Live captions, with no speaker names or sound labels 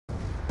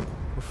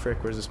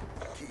frick? Where's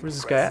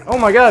this guy at? Oh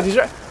my god, he's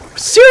right.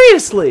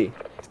 Seriously!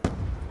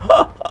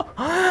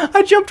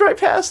 I jumped right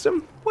past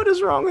him. What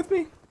is wrong with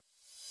me?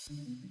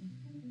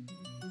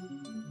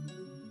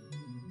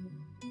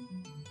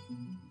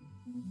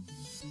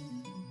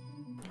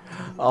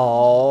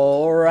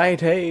 Alright,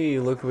 hey,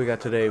 look what we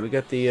got today. We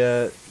got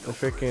the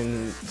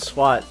freaking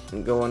SWAT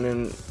going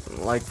in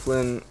like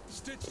Flynn.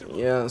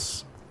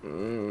 Yes.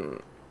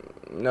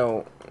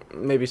 No.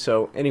 Maybe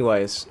so.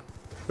 Anyways,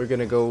 we're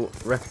gonna go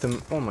wreck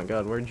them. Oh my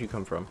god, where did you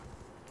come from?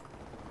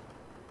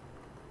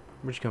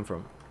 Where'd you come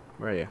from?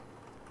 Where are you?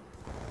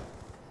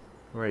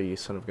 Where are you,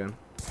 son of a gun?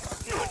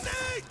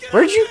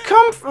 Where'd you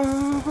come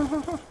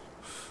from?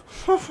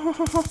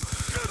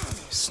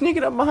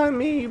 Sneaking up behind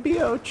me, you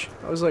biatch.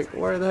 I was like,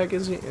 where the heck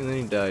is he? And then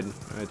he died.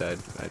 I died.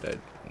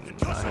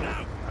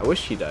 I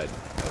wish he died.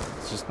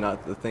 It's just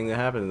not the thing that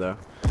happened, though.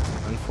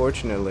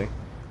 Unfortunately.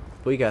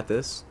 We got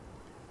this.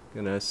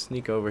 Gonna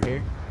sneak over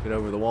here. Get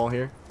over the wall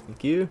here.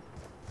 Thank you.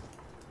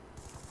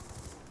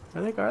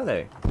 Where the heck are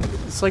they?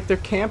 It's like they're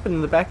camping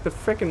in the back of the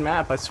frickin'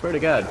 map, I swear to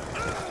God.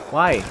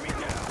 Why?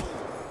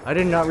 I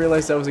did not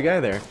realize that was a guy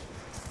there.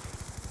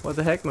 What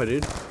the heck, my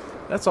dude?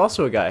 That's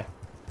also a guy.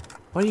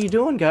 What are you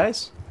doing,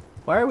 guys?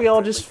 Why are we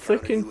all just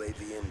frickin'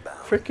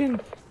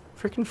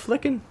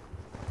 flicking?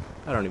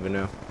 I don't even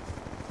know.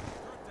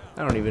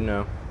 I don't even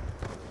know.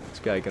 This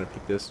guy gonna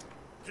pick this.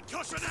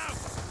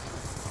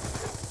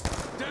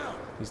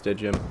 He's dead,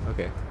 Jim.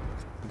 Okay.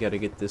 We gotta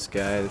get this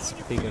guy that's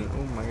peeking.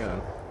 Oh my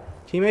god.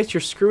 Teammates,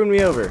 you're screwing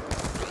me over.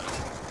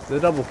 The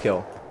double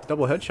kill.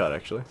 Double headshot,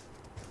 actually.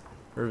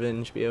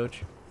 Revenge,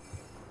 BOH.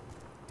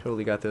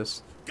 Totally got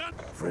this.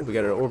 Oh, we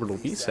got an orbital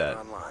VSAT.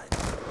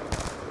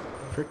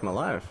 Frick my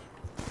life.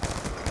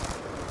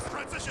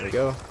 There we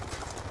go.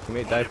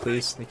 Teammate, die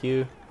please. Thank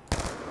you.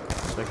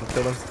 So I can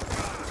kill him.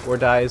 Or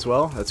die as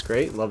well. That's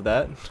great. Love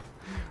that.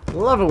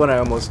 Love it when I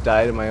almost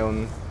die to my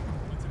own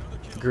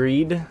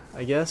greed,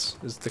 I guess,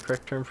 is the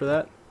correct term for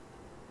that.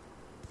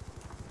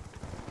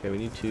 Okay, we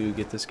need to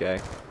get this guy.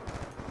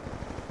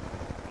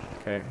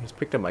 Okay, he's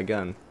picked up my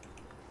gun.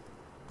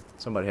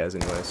 Somebody has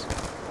anyways.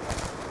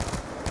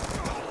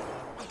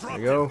 There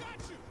we go.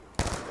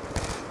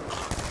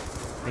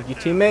 Thank you,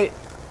 teammate.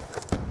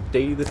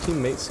 They, the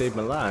teammate, saved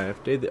my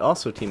life. They, the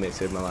also teammate,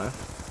 saved my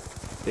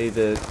life. They,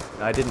 the...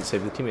 I didn't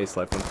save the teammate's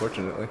life,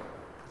 unfortunately.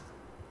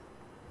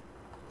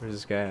 Where's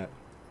this guy at?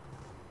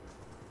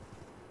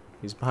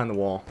 He's behind the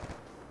wall.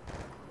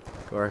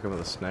 Go wreck him with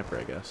a sniper,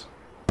 I guess.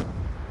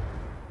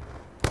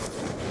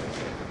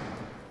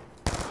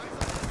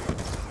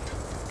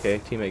 Okay,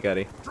 teammate got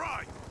it.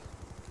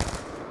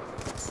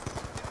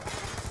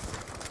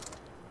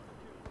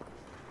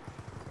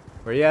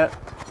 Where you at?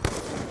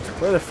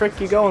 Where the frick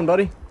you going,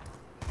 buddy?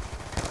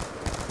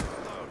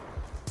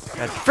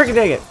 God freaking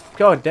dang it!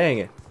 God dang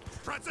it!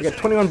 I got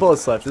 21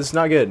 bullets left. This is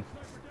not good.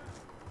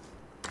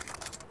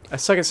 I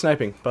suck at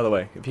sniping, by the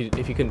way, if you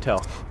couldn't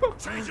tell.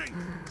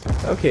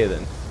 Okay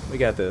then, we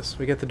got this.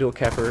 We got the dual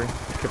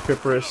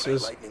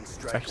Capripuses.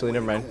 Actually,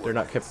 never mind. They're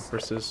not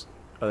Capripuses.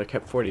 Oh, they're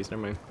Cap 40s.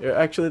 Never mind.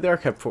 Actually, they are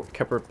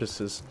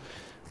Capripuses.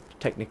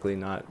 Technically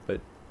not, but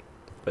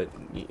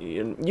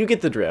you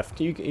get the drift.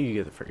 You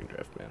get the freaking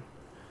drift, man.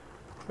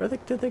 Where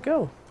did they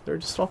go? They're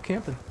just all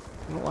camping.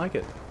 I don't like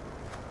it.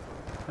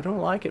 I don't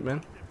like it,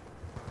 man.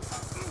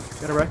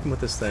 Gotta wreck them with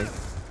this thing.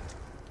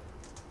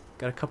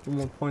 Got a couple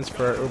more points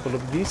for our orbital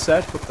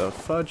VSAT. What the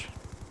fudge?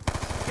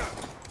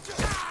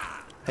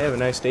 Hey, have a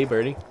nice day,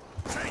 birdie.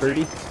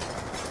 Birdie.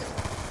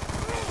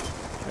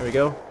 There we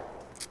go.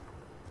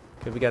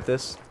 Okay, we got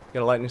this. We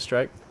got a lightning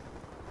strike.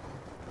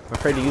 I'm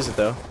afraid to use it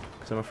though,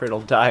 because I'm afraid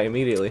I'll die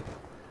immediately.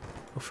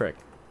 Oh frick.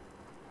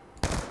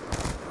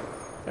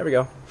 There we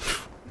go.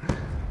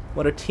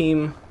 What a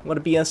team. What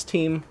a BS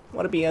team.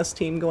 What a BS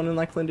team going in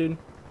like Flynn, dude.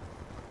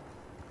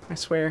 I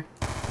swear.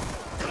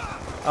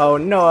 Oh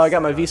no, I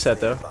got my VSAT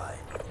though.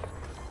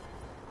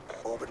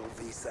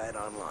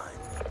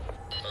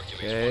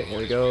 Okay, here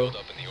we go.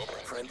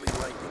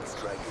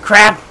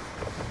 Crap!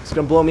 It's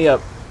gonna blow me up.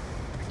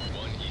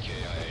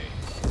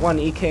 One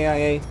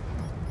EKIA.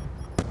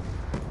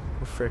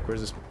 Oh frick,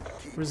 where's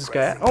this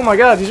guy at? Oh my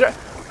god, he's right.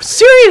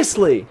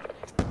 Seriously!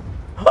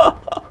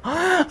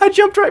 I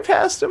jumped right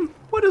past him.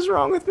 What is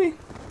wrong with me?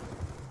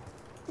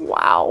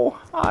 Wow.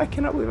 I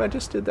cannot believe I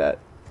just did that.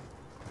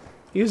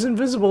 He was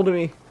invisible to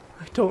me.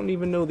 I don't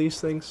even know these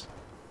things.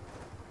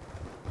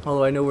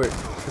 Although I know where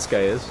this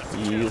guy is.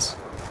 He's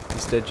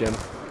dead, Jim.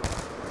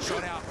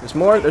 There's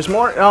more. There's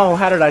more. Oh,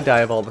 how did I die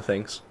of all the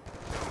things?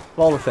 Of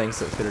all the things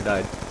that could have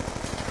died.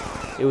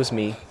 It was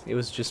me. It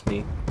was just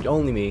me.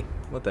 Only me.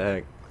 What the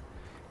heck?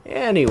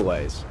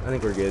 Anyways, I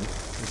think we're good.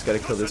 Just gotta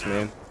kill this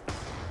man.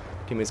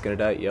 Teammate's gonna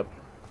die. Yep.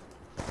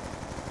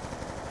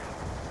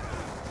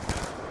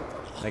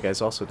 That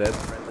guy's also dead.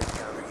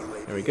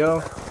 There we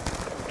go.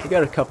 We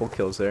got a couple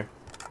kills there.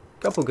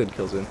 Couple good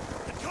kills in.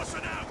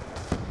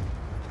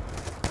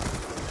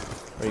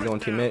 Where are you going,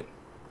 teammate?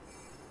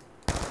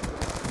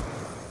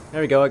 There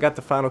we go. I got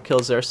the final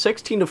kills there.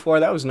 16-4.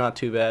 That was not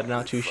too bad.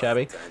 Not too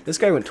shabby. This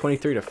guy went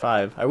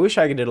 23-5. I wish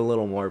I could did a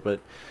little more, but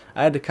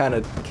I had to kind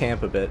of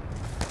camp a bit.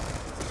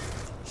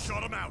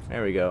 Shut him out.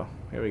 There we go.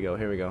 Here we go.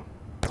 Here we go.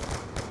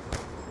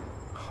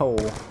 Oh.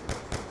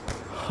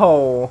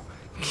 Oh.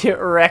 Get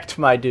wrecked,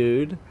 my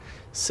dude.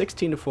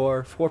 16-4.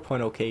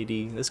 4.0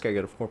 KD. This guy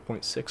got a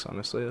 4.6,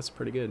 honestly. That's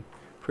pretty good.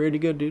 Pretty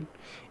good, dude.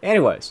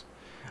 Anyways,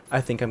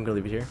 I think I'm going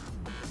to leave it here.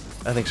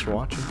 Thanks for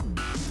watching.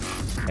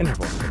 And have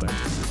a wonderful day.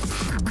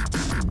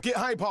 Get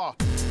hyper.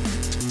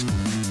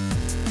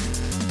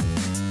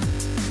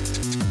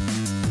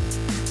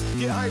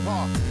 Get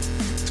hyper.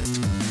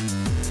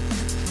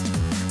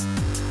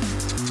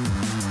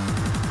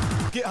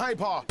 Get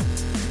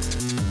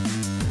hyper.